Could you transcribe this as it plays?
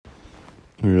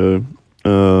Yeah. I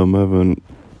haven't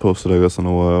posted, I guess, in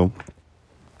a while.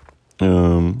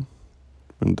 Been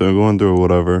going through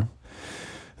whatever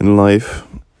in life,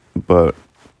 but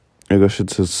I guess I should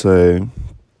just say,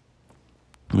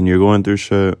 when you're going through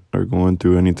shit or going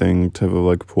through anything type of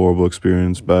like horrible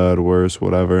experience, bad, worse,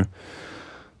 whatever,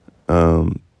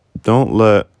 don't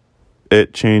let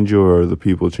it change you or the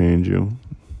people change you.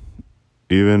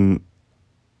 Even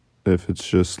if it's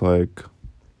just like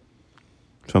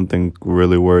something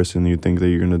really worse and you think that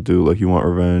you're going to do, like you want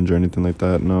revenge or anything like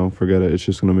that, no, forget it. It's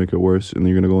just going to make it worse and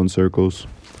you're going to go in circles.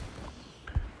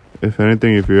 If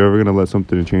anything, if you're ever going to let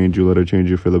something change you, let it change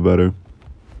you for the better.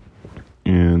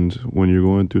 And when you're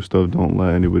going through stuff, don't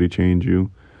let anybody change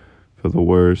you for the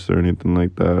worse or anything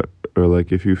like that. Or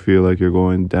like if you feel like you're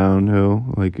going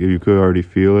downhill, like if you could already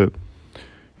feel it,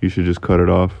 you should just cut it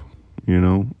off.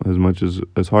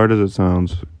 As hard as it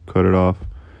sounds, cut it off.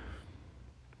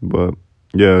 But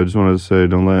yeah, I just wanted to say,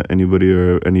 don't let anybody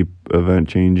or any event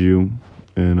change you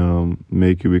and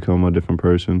make you become a different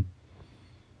person.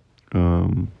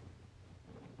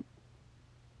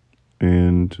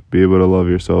 And be able to love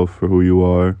yourself for who you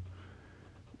are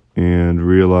and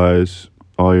realize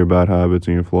all your bad habits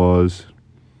and your flaws.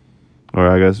 Or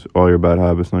I guess all your bad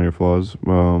habits, not your flaws.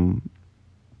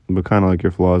 But kind of like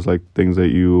your flaws, like things that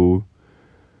you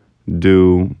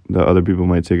do that other people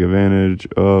might take advantage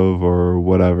of or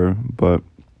whatever. But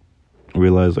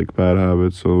realize like bad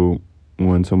habits, so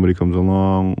when somebody comes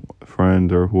along, a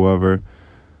friend or whoever,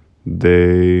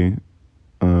 they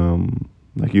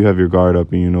like you have your guard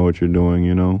up and you know what you're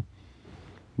doing.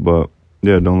 But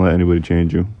yeah, don't let anybody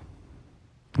change you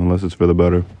unless it's for the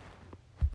better.